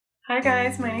Hi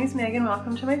guys, my name is Megan.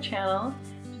 Welcome to my channel.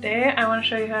 Today I want to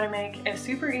show you how to make a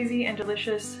super easy and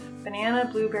delicious banana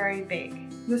blueberry bake.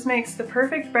 This makes the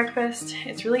perfect breakfast.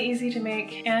 It's really easy to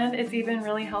make and it's even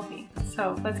really healthy.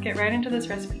 So let's get right into this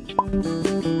recipe.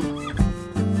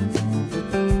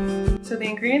 So the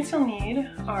ingredients you'll need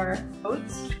are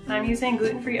oats. I'm using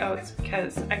gluten-free oats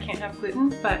because I can't have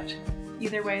gluten, but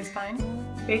either way is fine.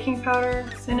 Baking powder,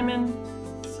 cinnamon,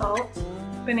 salt,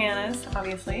 bananas,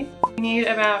 obviously. You need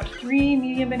about 3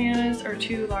 medium bananas or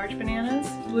 2 large bananas,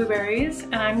 blueberries,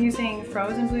 and I'm using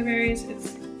frozen blueberries.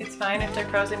 It's fine if they're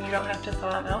frozen, you don't have to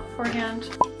thaw them out beforehand.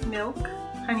 Milk,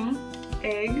 honey,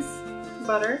 eggs,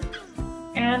 butter,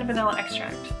 and vanilla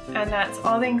extract. And that's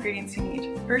all the ingredients you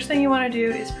need. First thing you want to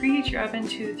do is preheat your oven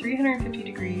to 350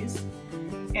 degrees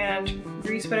and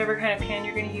grease whatever kind of pan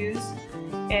you're going to use.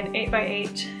 An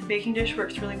 8x8 baking dish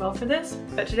works really well for this,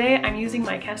 but today I'm using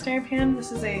my cast iron pan.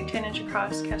 This is a 10-inch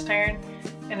across cast iron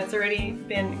and it's already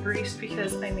been greased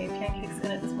because I made pancakes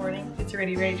in it this morning. It's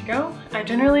already ready to go. I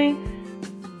generally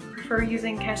prefer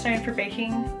using cast iron for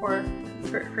baking or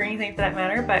for anything for that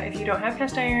matter, but if you don't have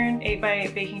cast iron,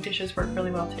 8x8 baking dishes work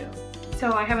really well too.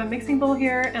 So I have a mixing bowl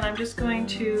here and I'm just going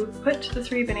to put the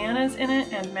 3 bananas in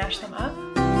it and mash them up.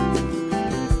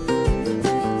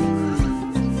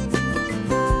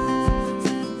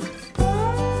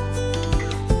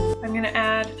 I'm going to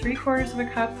add 3/4 of a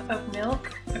cup of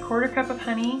milk, 1/4 cup of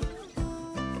honey,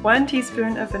 1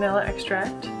 teaspoon of vanilla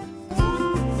extract,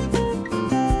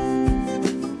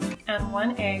 and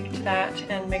 1 egg to that,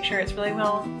 and make sure it's really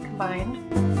well combined.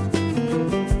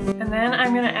 And then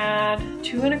I'm going to add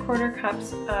 2 1/4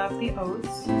 cups of the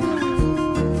oats,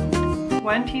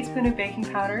 1 teaspoon of baking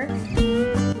powder,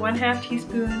 1/2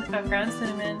 teaspoon of ground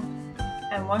cinnamon,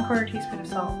 and 1/4 teaspoon of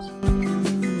salt.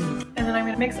 And then I'm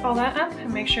going to mix all that up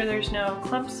and make sure there's no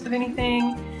clumps of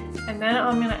anything. And then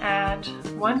I'm going to add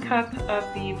 1 cup of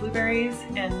the blueberries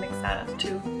and mix that up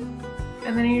too.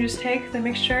 And then you just take the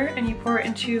mixture and you pour it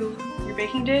into your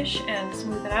baking dish and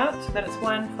smooth it out so that it's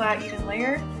one flat, even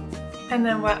layer. And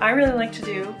then what I really like to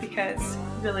do, because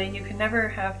really you can never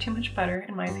have too much butter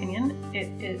in my opinion,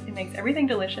 it makes everything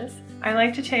delicious. I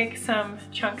like to take some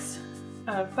chunks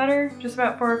of butter, just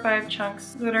about 4 or 5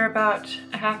 chunks that are about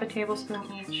 1/2 tablespoon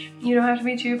each. You don't have to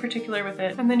be too particular with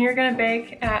it. And then you're going to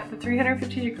bake at the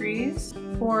 350 degrees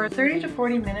for 30 to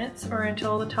 40 minutes or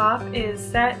until the top is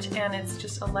set and it's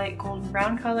just a light golden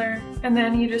brown color. And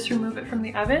then you just remove it from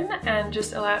the oven and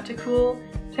just allow it to cool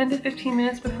 10 to 15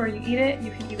 minutes before you eat it. You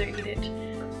can either eat it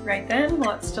right then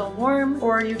while it's still warm,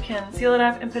 or you can seal it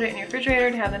up and put it in your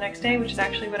refrigerator to have the next day, which is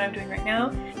actually what I'm doing right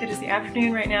now. It is the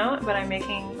afternoon right now, but I'm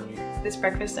making this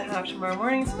breakfast to have tomorrow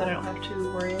morning so that I don't have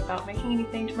to worry about making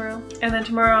anything tomorrow. And then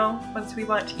tomorrow, once we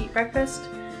want to eat breakfast,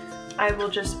 I will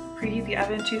just preheat the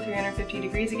oven to 350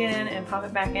 degrees again and pop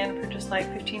it back in for just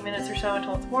like 15 minutes or so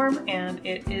until it's warm, and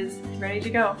it is ready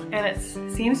to go. And it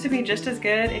seems to be just as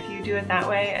good if you do it that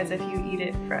way as if you eat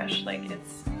it fresh. Like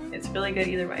it's really good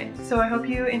either way. So I hope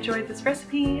you enjoyed this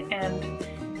recipe and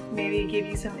maybe give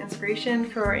you some inspiration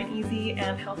for an easy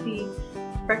and healthy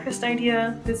breakfast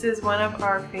idea. This is one of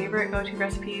our favorite go-to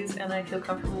recipes and I feel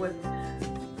comfortable with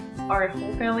our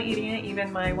whole family eating it,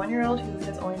 even my 1-year-old who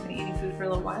has only been eating food for a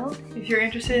little while. If you're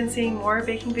interested in seeing more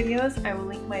baking videos, I will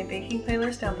link my baking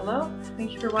playlist down below.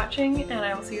 Thank you for watching and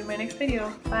I will see you in my next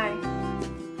video. Bye!